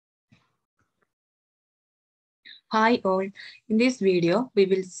Hi all, in this video we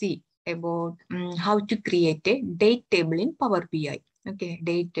will see about how to create a date table in Power BI. Okay,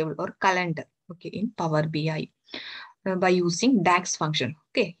 date table or calendar, okay, in Power BI by using DAX function.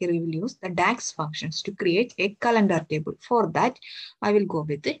 Okay, here we will use the DAX functions to create a calendar table. For that, I will go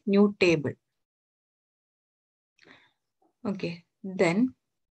with the new table. Okay, then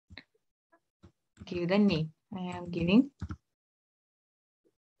give the name. I am giving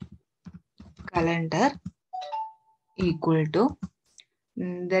calendar equal to,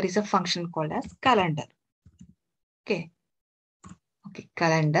 there is a function called as calendar. Okay,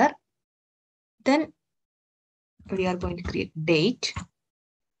 calendar. Then we are going to create date.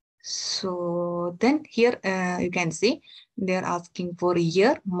 So then here you can see they are asking for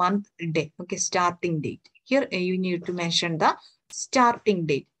year, month, day. Okay, starting date. Here you need to mention the starting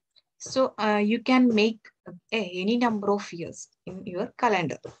date. So you can make any number of years in your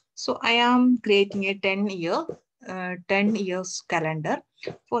calendar. So I am creating a 10 years calendar.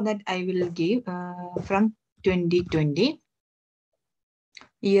 For that I will give from 2020.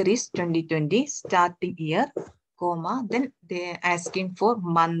 Year is 2020, starting year, comma, then they asking for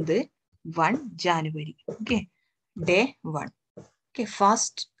month 1 January. Okay, day 1. Okay,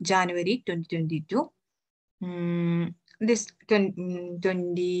 1st January 2022. This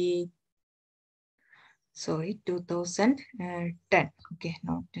 20, sorry, 2010. Okay,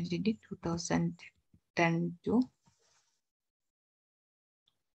 no, 2010 to.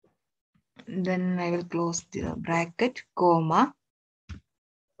 Then I will close the bracket, comma.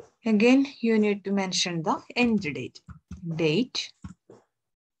 Again, you need to mention the end date. Date.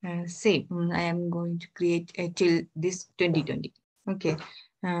 Same. I am going to create till this 2020. Okay.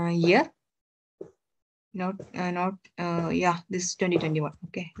 Year. Yeah, this is 2021.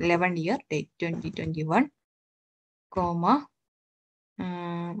 Okay. 11 year date 2021, comma,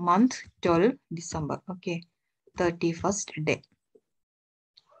 month 12 December. Okay. 31st day.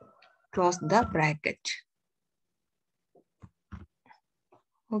 Close the bracket.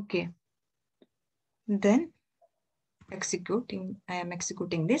 Okay. Then I am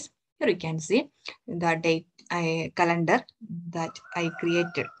executing this. Here you can see the date calendar that I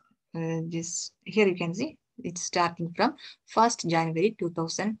created. This here you can see it's starting from 1st January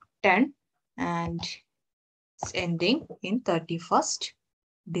 2010 and it's ending in 31st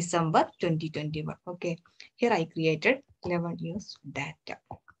December 2021. Okay, here I created 11 years data.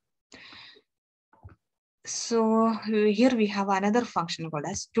 So here we have another function called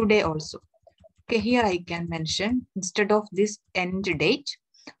as today also. Okay, here I can mention instead of this end date,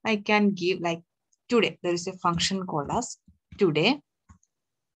 I can give like today. There is a function called as today.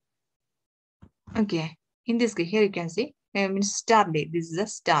 Okay, in this case, here you can see start date. This is a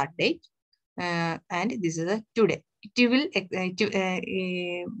start date, and this is a today. It will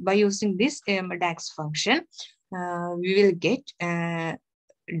by using this DAX function, we will get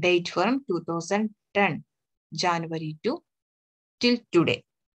date from 2010 January to till today.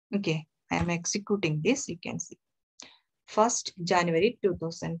 Okay, I am executing this. You can see 1st January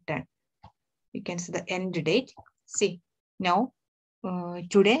 2010. You can see the end date. See now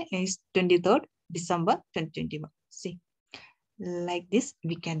today is 23rd December 2021. See, like this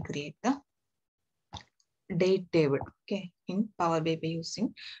we can create the date table. Okay, in Power BI by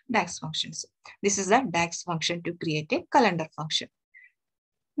using DAX functions. This is a DAX function to create a calendar function.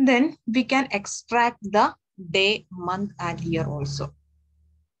 Then we can extract the day, month, and year also.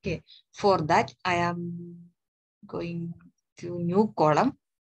 Okay, for that I am going to new column.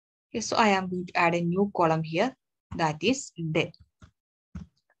 Okay, so I am going to add a new column here, that is day.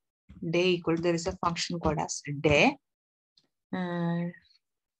 Day equal, there is a function called as day.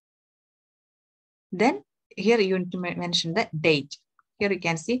 Then here you need to mention the date. Here you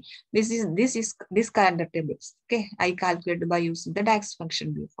can see this calendar tables. Okay, I calculated by using the DAX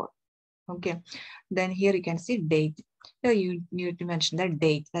function before. Okay, then here you can see date. Here you need to mention the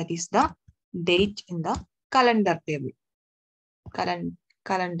date. That is the date in the calendar table.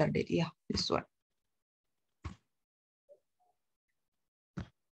 Calendar date. Yeah, this one.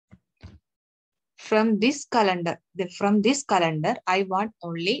 From this calendar, I want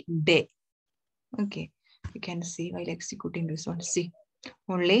only day. Okay, you can see while executing this one. See,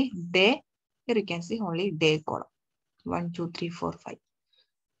 only day. Here you can see only day column. 1, 2, 3, 4, 5.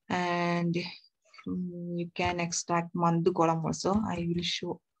 And you can extract month column also. I will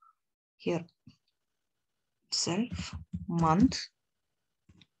show here itself month.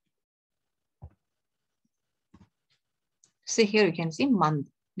 See, here you can see month.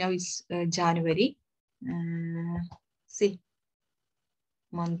 Now it's January. See,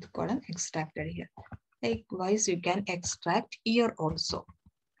 month column extracted here. Likewise, you can extract year also.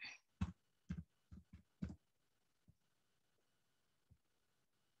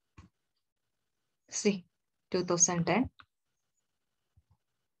 See, 2010,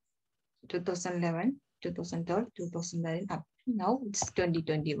 2011, 2012, 2009, up to now it's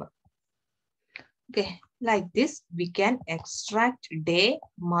 2021. Okay, like this, we can extract day,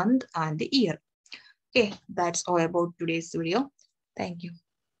 month, and year. Okay, that's all about today's video. Thank you.